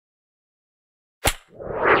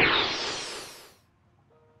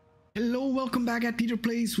Hello, welcome back at Peter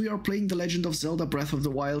Plays. We are playing The Legend of Zelda Breath of the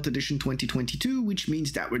Wild Edition 2022, which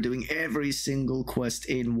means that we're doing every single quest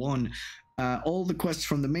in one. All the quests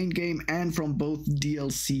from the main game and from both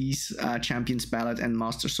DLCs, Champion's Ballad and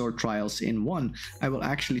Master Sword Trials in one. I will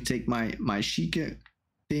actually take my Sheikah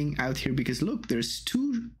thing out here because look, there's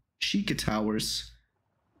two Sheikah towers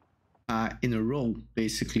in a row,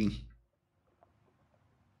 basically.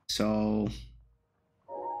 So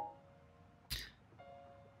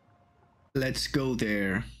let's go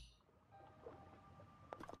there.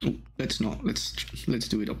 Oh, let's not. Let's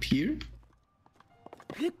do it up here.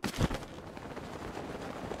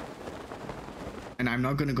 And I'm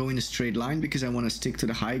not gonna go in a straight line because I want to stick to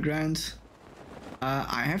the high ground.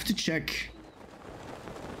 I have to check.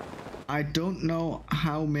 I don't know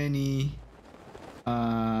how many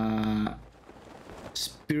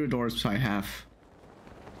Spirit Orbs I have.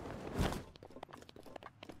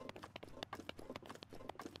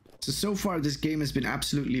 So far this game has been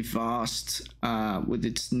absolutely vast with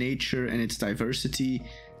its nature and its diversity,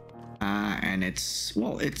 and it's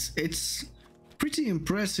pretty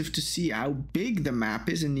impressive to see how big the map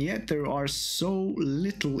is, and yet there are so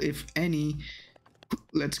little, if any,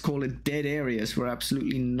 let's call it dead areas where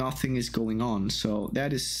absolutely nothing is going on. So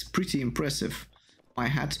that is pretty impressive. My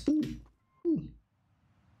hat's ooh.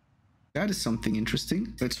 That is something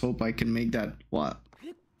interesting. Let's hope I can make that. What?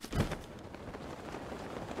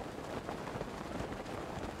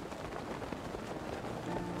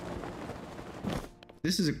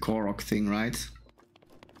 This is a Korok thing, right?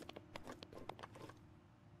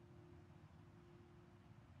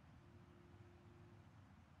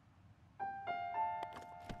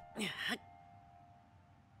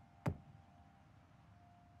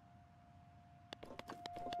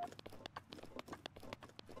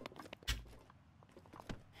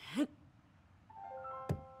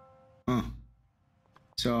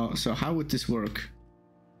 So how would this work?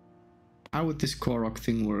 How would this Korok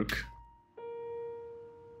thing work?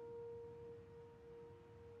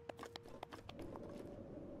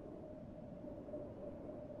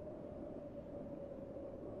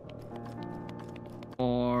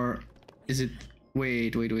 Or is it...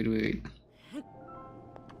 Wait.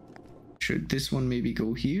 Should this one maybe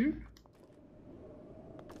go here?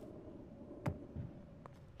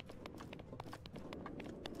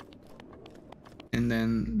 And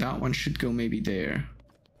then that one should go maybe there.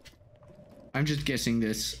 I'm just guessing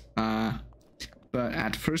this. But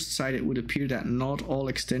at first sight it would appear that not all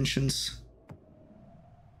extensions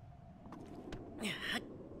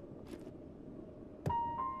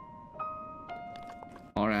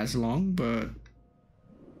are as long, but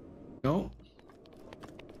no,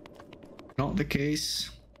 not the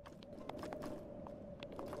case.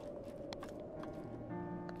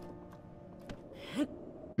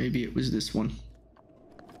 Maybe it was this one.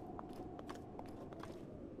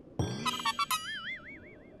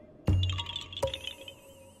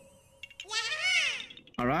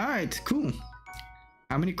 All right, cool.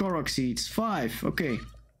 How many Korok seeds? 5. Okay.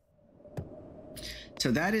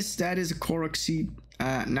 So that is a Korok seed.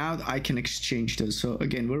 Now I can exchange those. So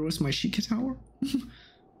again, where was my Sheikah tower?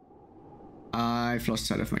 I've lost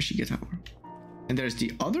sight of my Sheikah tower. And there's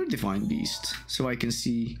the other divine beast. So I can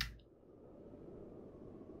see.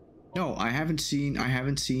 No, I haven't seen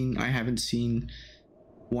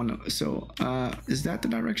one. So is that the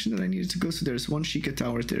direction that I needed to go? So there's one Sheikah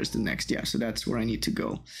tower, there's the next. Yeah, so that's where I need to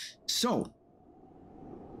go. So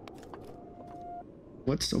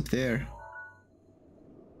what's up there?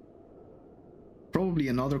 Probably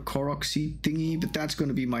another Korok seed thingy, but that's going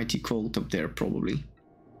to be mighty cold up there probably.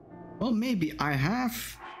 Well, maybe I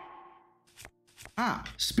have...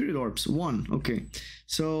 Spirit Orbs, 1. Okay,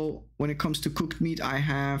 so when it comes to cooked meat, I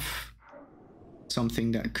have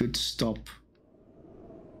something that could stop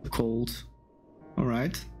the cold. All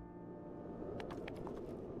right.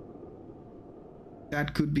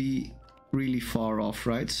 That could be really far off,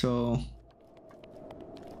 right? So...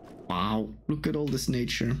 Wow, look at all this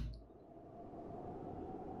nature.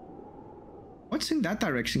 What's in that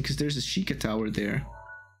direction? Because there's a Sheikah tower there.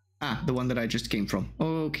 The one that I just came from.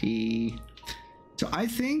 Okay. So I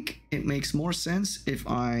think it makes more sense if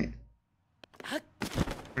I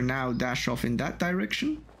for now dash off in that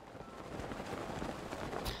direction.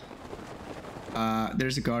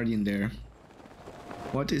 There's a guardian there.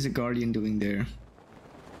 What is a guardian doing there?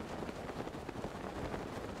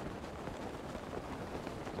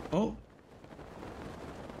 Oh,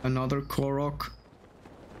 another Korok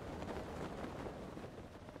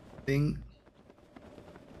thing.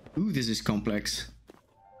 Ooh, this is complex.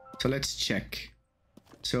 So let's check.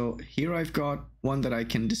 So here I've got one that I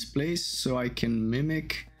can displace, so I can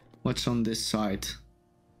mimic what's on this side.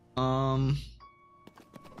 Um,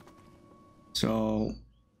 so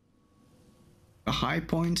the high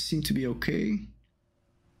points seem to be okay.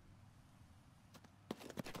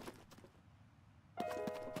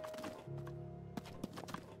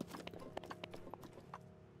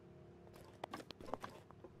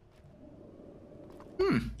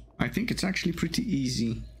 I think it's actually pretty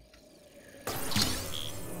easy.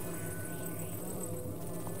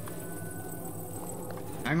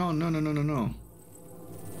 Hang on, no.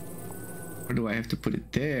 Or do I have to put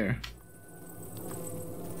it there?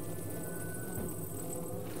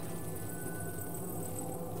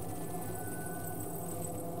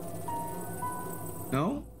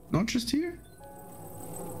 No? Not just here?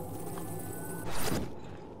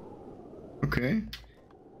 Okay.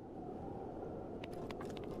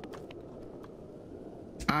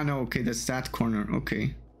 Ah, no, okay, that's that corner.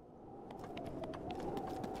 Okay.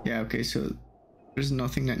 Yeah, okay, so there's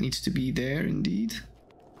nothing that needs to be there, indeed.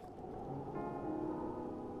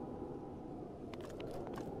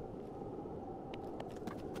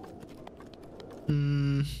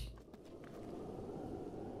 Hmm.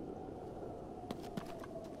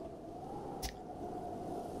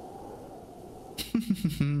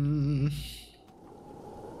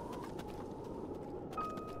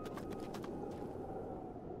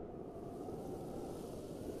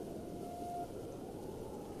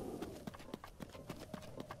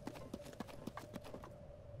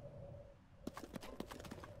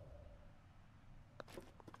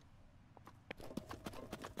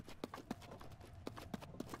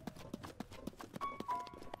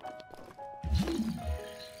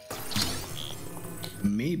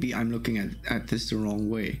 Maybe I'm looking at this the wrong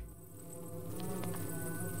way.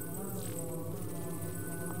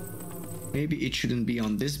 Maybe it shouldn't be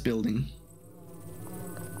on this building.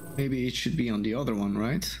 Maybe it should be on the other one,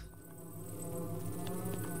 right?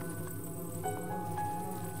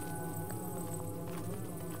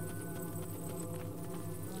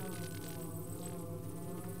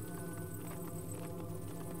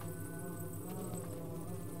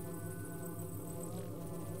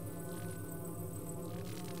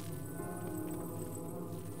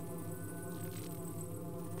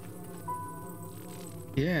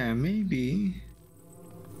 Yeah, maybe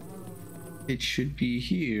it should be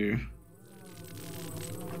here.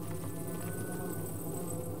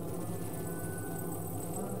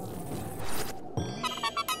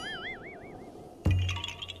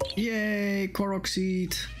 Yay, Korok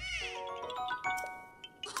seed.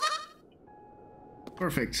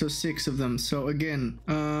 Perfect, so 6 of them. So again,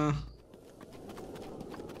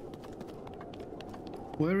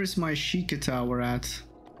 where is my Sheikah tower at?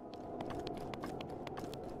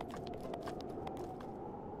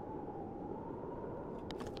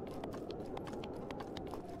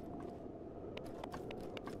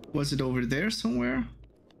 Was it over there somewhere?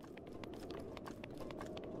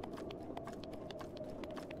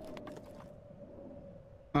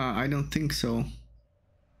 I don't think so.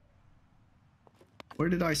 Where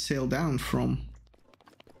did I sail down from?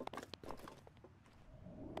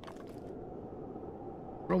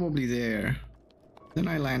 Probably there. Then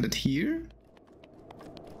I landed here.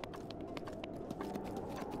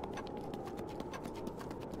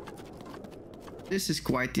 This is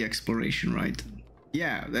quite the exploration, right?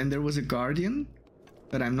 Yeah, then there was a guardian,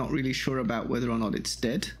 but I'm not really sure about whether or not it's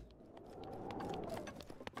dead.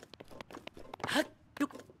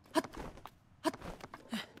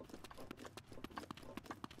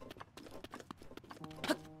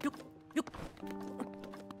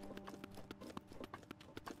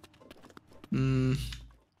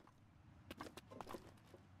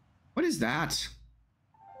 What is that?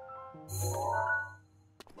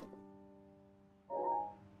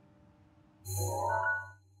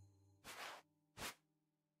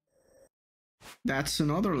 That's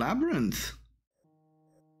another labyrinth.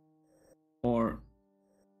 Or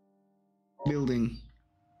building.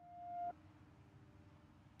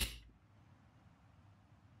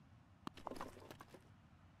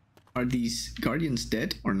 Are these guardians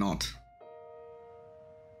dead or not?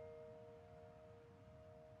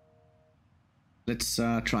 Let's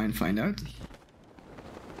try and find out.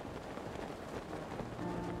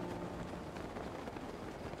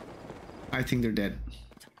 I think they're dead.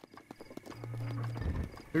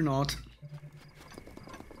 They're not.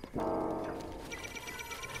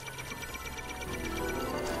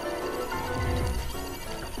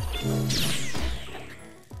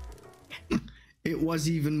 It was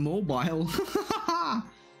even mobile.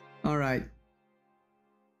 All right.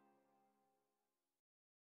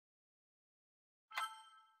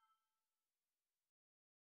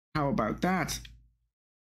 How about that?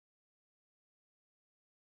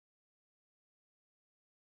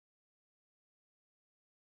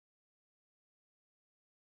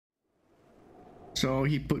 So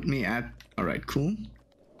he put me at... Alright, cool.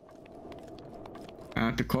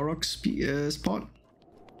 At the Korok spot.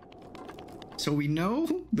 So we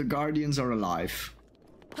know the Guardians are alive.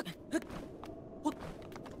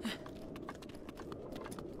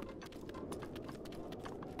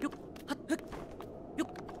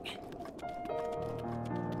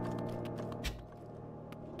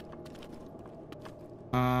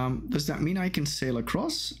 Does that mean I can sail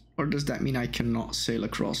across? Or does that mean I cannot sail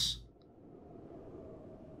across?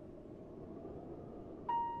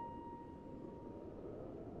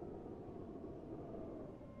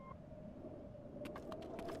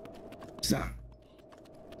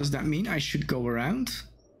 Does that mean I should go around?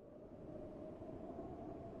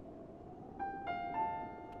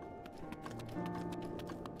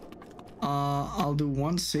 I'll do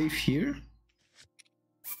one save here.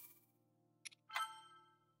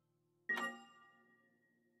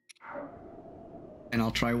 And I'll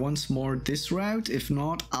try once more this route. If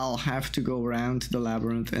not, I'll have to go around the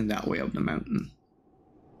labyrinth and that way up the mountain.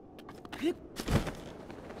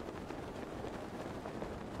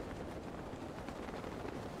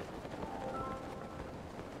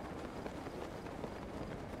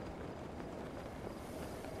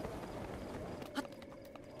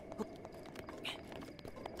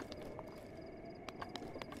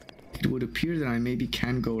 It would appear that I maybe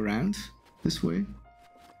can go around this way.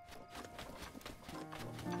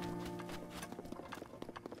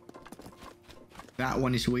 That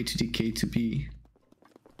one is way too decayed to be.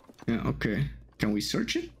 Yeah, okay. Can we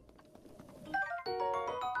search it?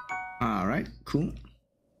 Alright, cool.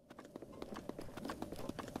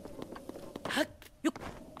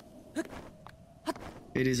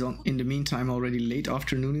 It is in the meantime already late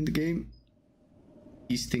afternoon in the game.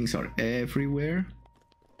 These things are everywhere.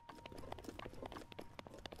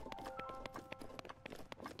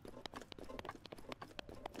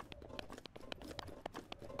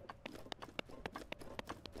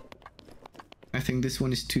 I think this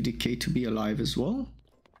one is too decayed to be alive as well.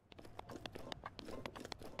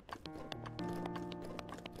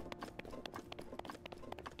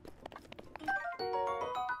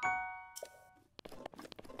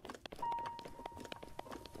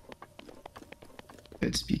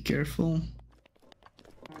 Let's be careful.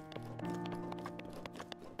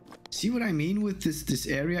 See what I mean with this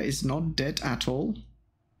area is not dead at all.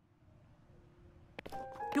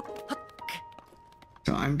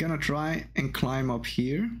 So I'm gonna try and climb up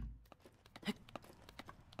here.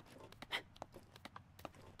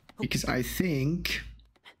 Because I think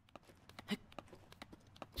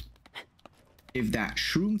if that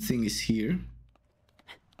shroom thing is here,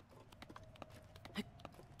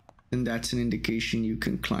 then that's an indication you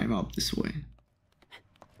can climb up this way.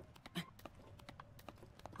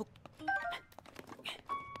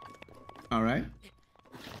 Alright.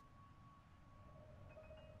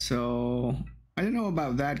 So I don't know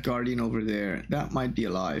about that guardian over there. That might be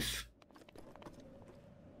alive.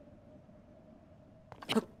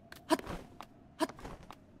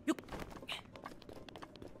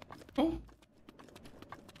 Oh.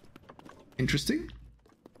 Interesting.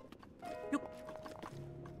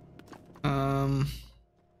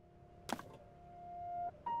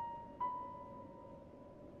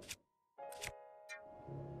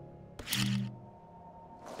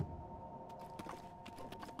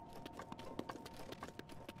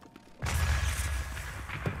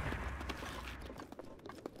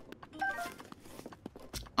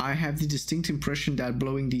 I have the distinct impression that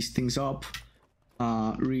blowing these things up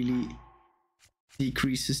really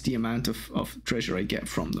decreases the amount of treasure I get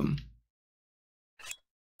from them.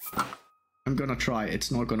 I'm gonna try.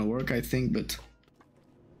 It's not gonna work, I think, but...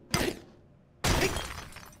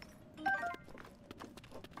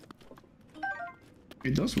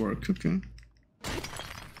 It does work, okay.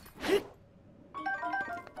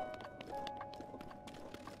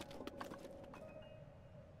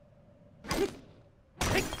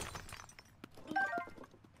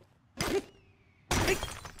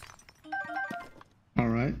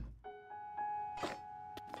 Alright.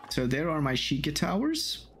 So there are my Sheikah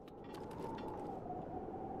towers.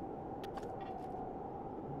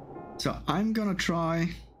 So I'm gonna try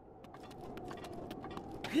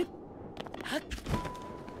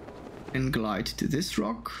and glide to this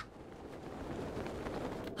rock,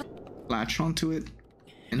 latch onto it,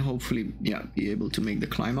 and hopefully, yeah, be able to make the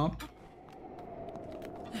climb up.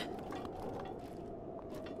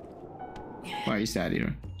 Why is that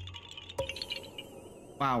here?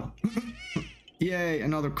 Wow. Yay,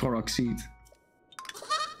 another Korok seed.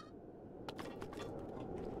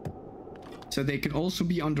 So they can also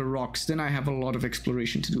be under rocks. Then I have a lot of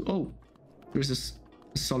exploration to do. Oh, there's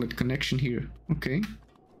a solid connection here. Okay.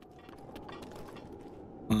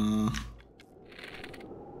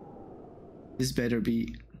 This better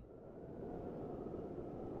be...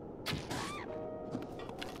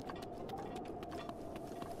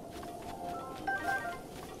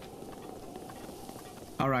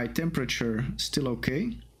 Alright, temperature still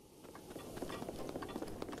okay.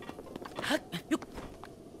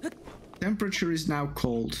 Temperature is now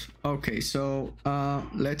cold. Okay, so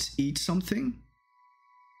let's eat something.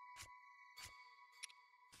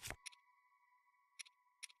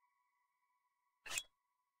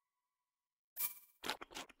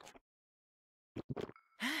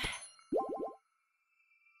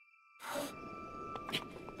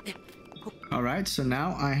 Alright, so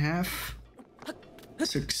now I have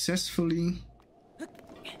successfully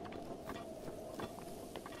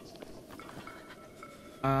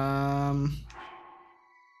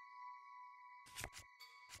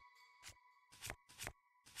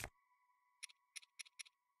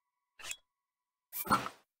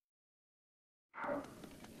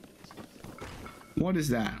what is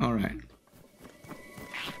that? All right.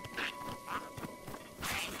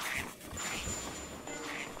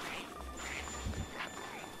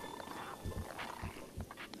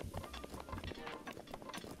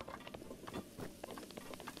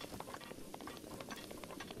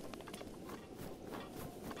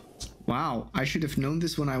 Wow, I should have known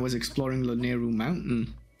this when I was exploring Loneru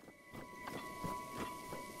Mountain.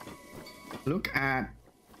 Look at...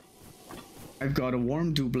 I've got a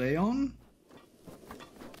warm doublet on.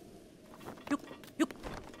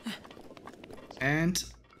 And...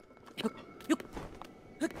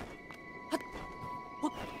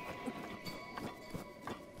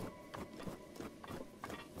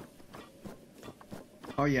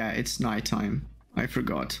 oh yeah, it's nighttime. I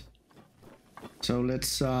forgot. So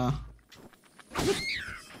let's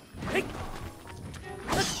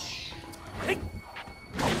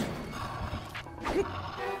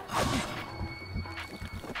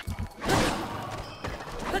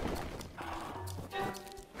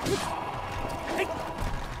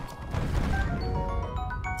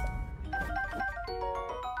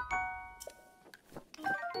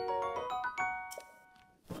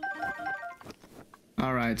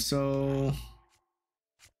all right, so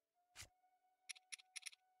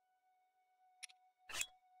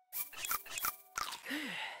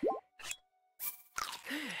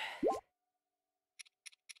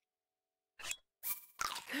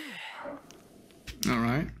all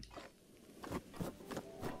right.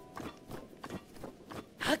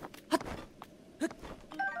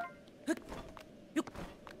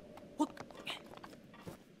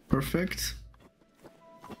 Perfect.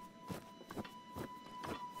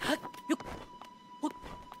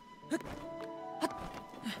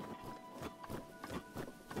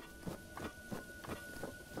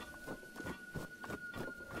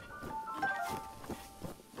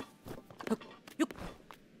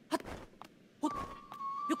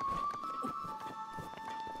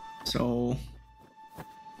 So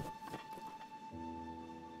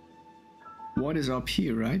what is up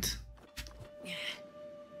here, right?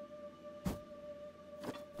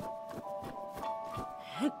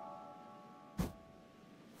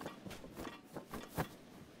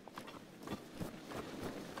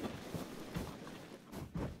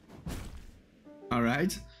 All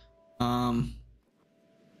right.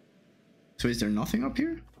 So is there nothing up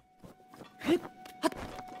here?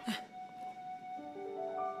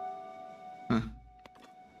 Huh.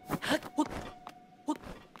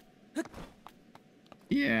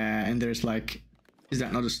 Yeah, and there's like, is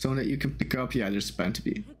that not a stone that you can pick up? Yeah, there's bound to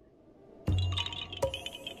be.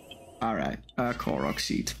 All right, a Korok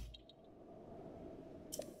seed.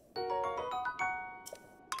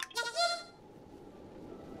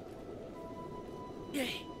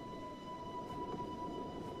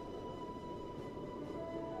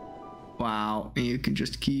 Wow, and you can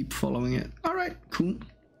just keep following it. All right, cool.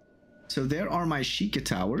 So there are my Sheikah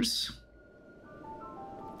towers.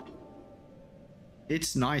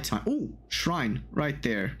 It's nighttime. Oh, shrine right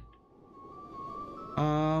there.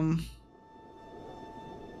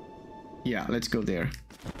 Yeah, let's go there.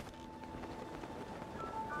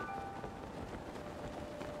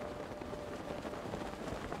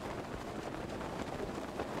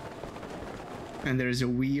 And there's a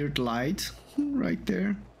weird light right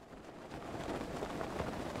there.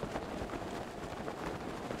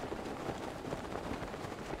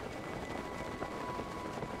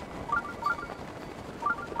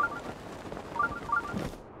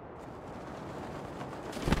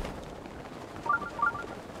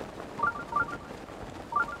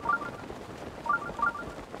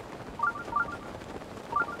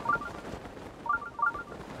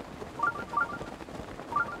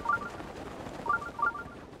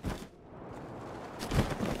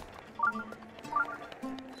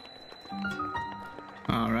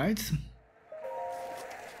 right.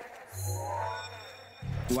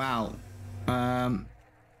 Wow.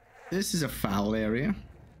 This is a foul area.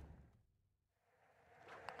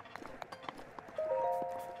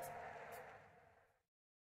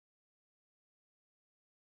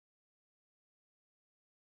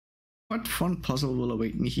 What fun puzzle will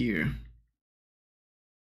await me here?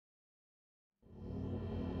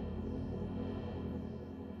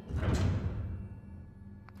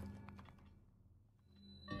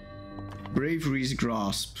 Bravery's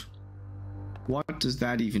grasp. What does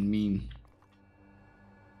that even mean?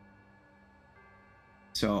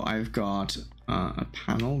 So I've got a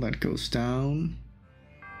panel that goes down.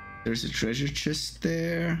 There's a treasure chest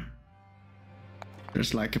there.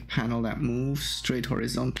 There's like a panel that moves straight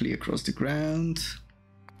horizontally across the ground.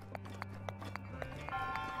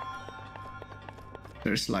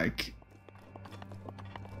 There's like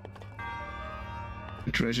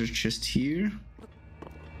a treasure chest here.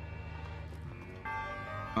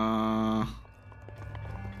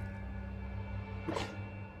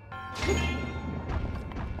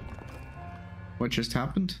 What just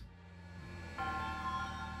happened?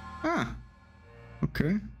 Ah,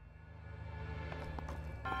 okay.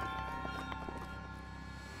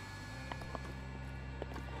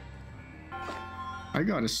 I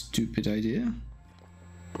got a stupid idea.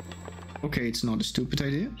 Okay, it's not a stupid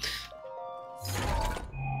idea.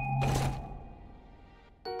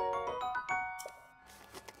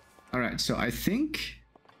 Alright, so I think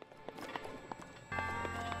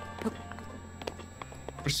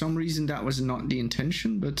for some reason that was not the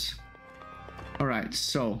intention, but alright,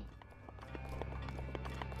 so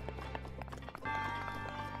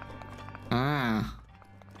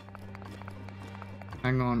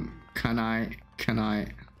hang on, can I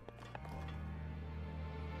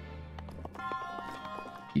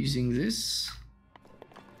using this?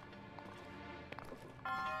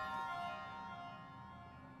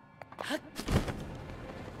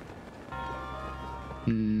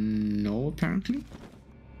 No, apparently.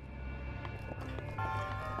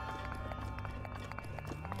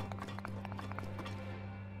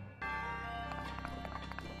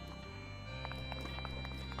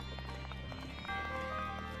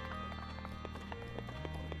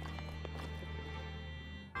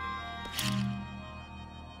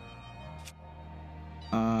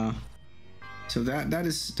 So that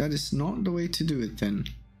is not the way to do it then.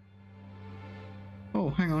 Oh,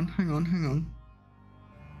 hang on.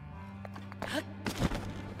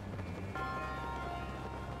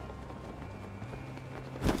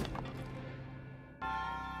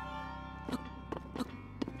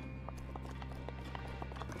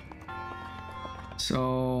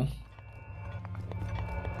 So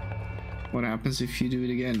what happens if you do it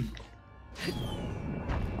again?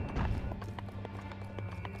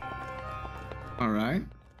 All right.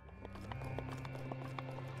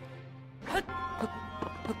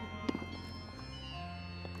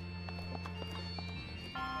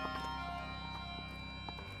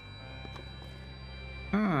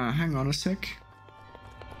 Hang on a sec.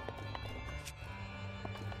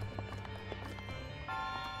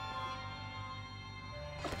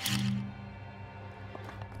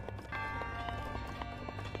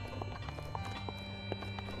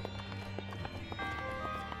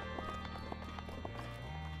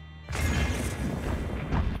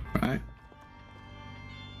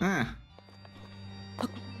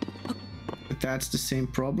 But that's the same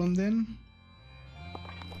problem then.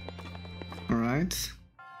 All right.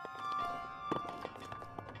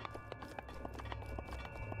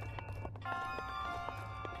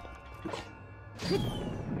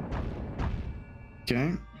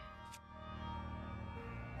 Okay.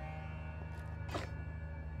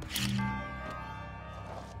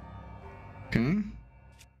 Okay.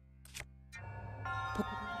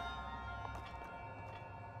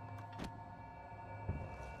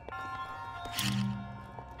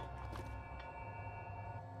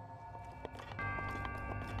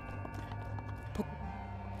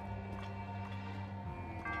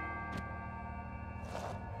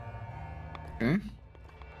 Okay.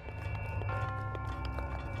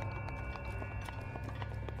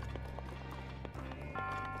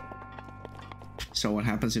 So what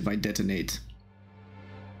happens if I detonate?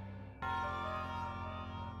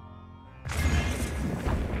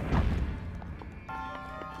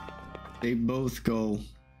 They both go.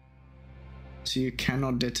 So you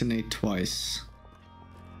cannot detonate twice.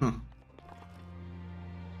 Huh.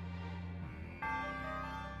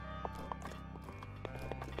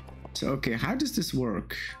 So, okay, how does this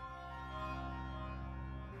work?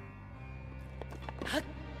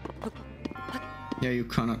 Yeah, you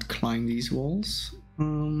cannot climb these walls.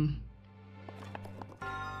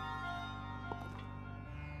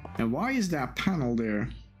 And why is that panel there?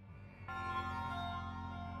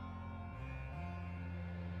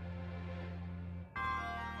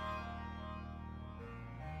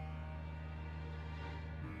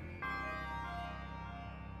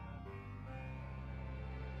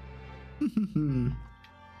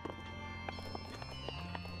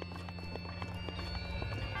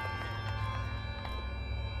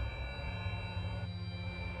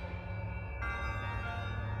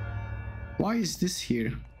 Why is this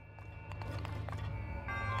here?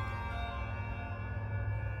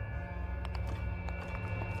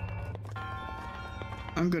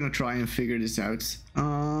 I'm gonna try and figure this out.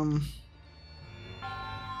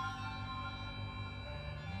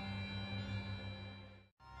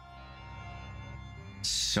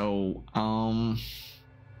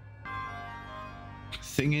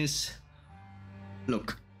 Thing is,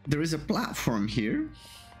 look, there is a platform here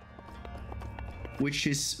which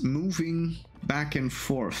is moving back and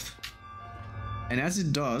forth, and as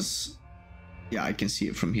it does, yeah, I can see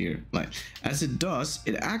it from here, like as it does,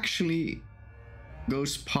 it actually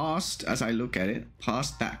goes past, as I look at it,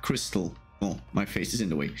 past that crystal. Oh, my face is in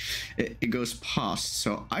the way. It goes past,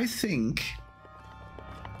 so I think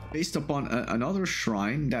based upon another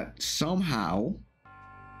shrine that somehow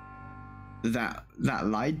that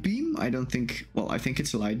light beam, I don't think, well, I think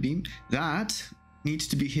it's a light beam, that needs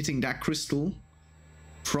to be hitting that crystal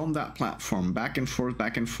from that platform back and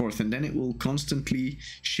forth, and then it will constantly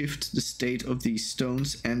shift the state of these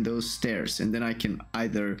stones and those stairs, and then I can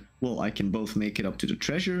either, well, I can both make it up to the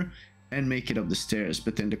treasure and make it up the stairs.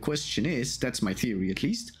 But then the question is, that's my theory at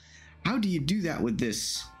least, how do you do that with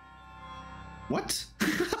this? What?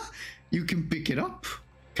 You can pick it up?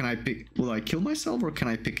 Can I pick, will I kill myself or can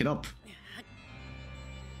I pick it up?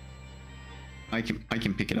 I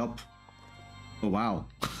can pick it up. Oh wow.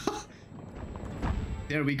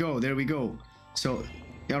 There we go, there we go. So,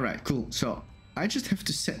 alright, cool. So, I just have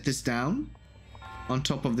to set this down on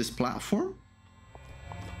top of this platform.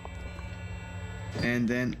 And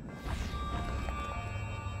then...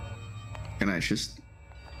 Can I just...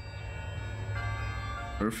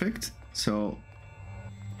 Perfect. So...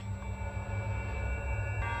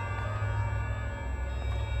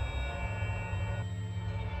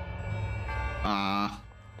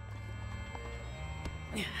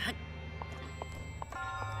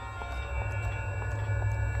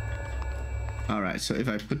 Alright, so if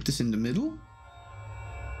I put this in the middle,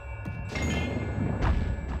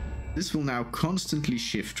 this will now constantly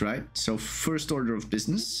shift, right? So first order of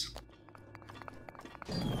business.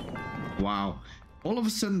 Wow. All of a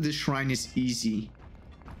sudden this shrine is easy.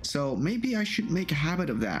 So maybe I should make a habit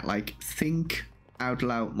of that, like think out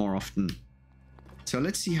loud more often. So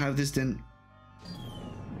let's see how this then...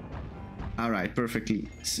 Alright, perfectly.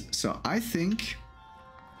 So I think...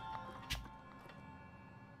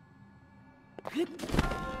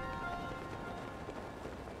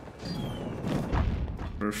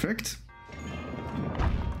 Perfect.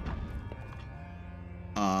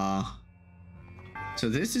 So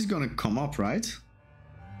this is gonna come up, right?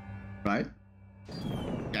 Right?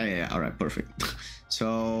 Yeah. All right, perfect.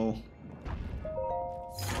 So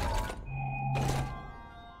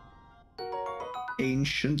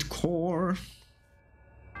ancient core.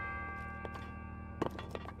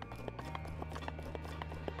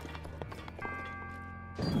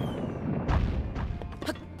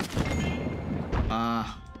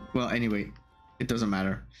 Well, anyway, it doesn't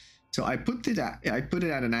matter. So I put it at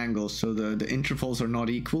an angle so the intervals are not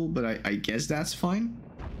equal, but I guess that's fine.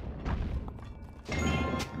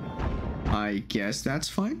 I guess that's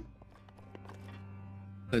fine.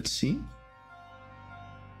 Let's see.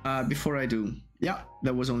 Before I do, yeah,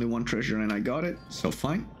 there was only one treasure and I got it, so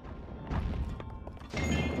fine.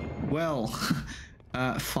 Well,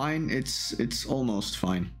 fine. It's almost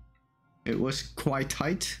fine. It was quite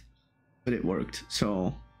tight, but it worked.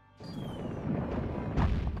 So.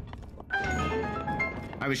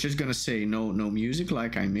 I was just gonna say no music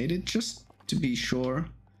like I made it, just to be sure.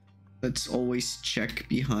 Let's always check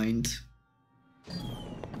behind.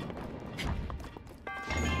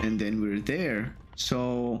 And then we're there.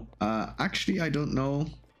 So actually I don't know.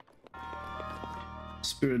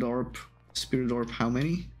 Spirit Orb, how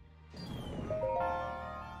many?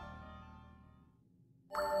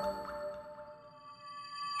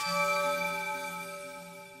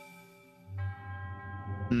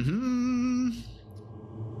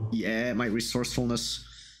 Yeah, my resourcefulness.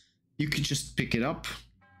 You could just pick it up.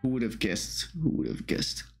 Who would have guessed? Who would have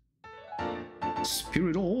guessed?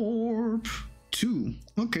 Spirit Orb 2.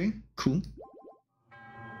 Okay, cool.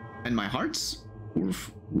 And my hearts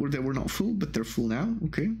were not full, but they're full now.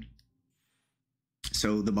 Okay.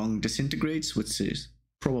 So the bong disintegrates. What's this?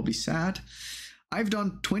 probably sad. I've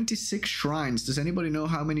done 26 shrines. Does anybody know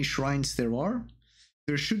how many shrines there are?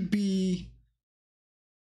 There should be,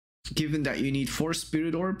 given that you need 4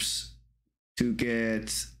 spirit orbs to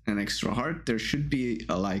get an extra heart, there should be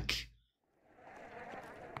a like...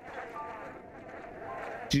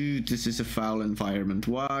 Dude, this is a foul environment.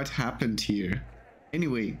 What happened here?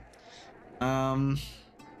 Anyway, I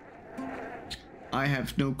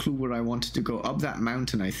have no clue where I wanted to go. Up that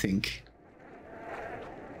mountain, I think.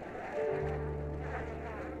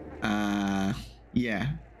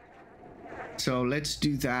 Yeah. So let's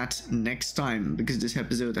do that next time, because this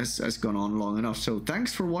episode has gone on long enough. So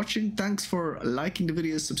thanks for watching. Thanks for liking the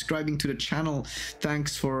video, subscribing to the channel.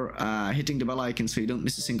 Thanks for hitting the bell icon so you don't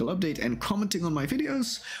miss a single update, and commenting on my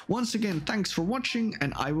videos. Once again, thanks for watching,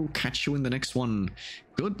 and I will catch you in the next one.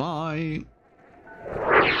 Goodbye.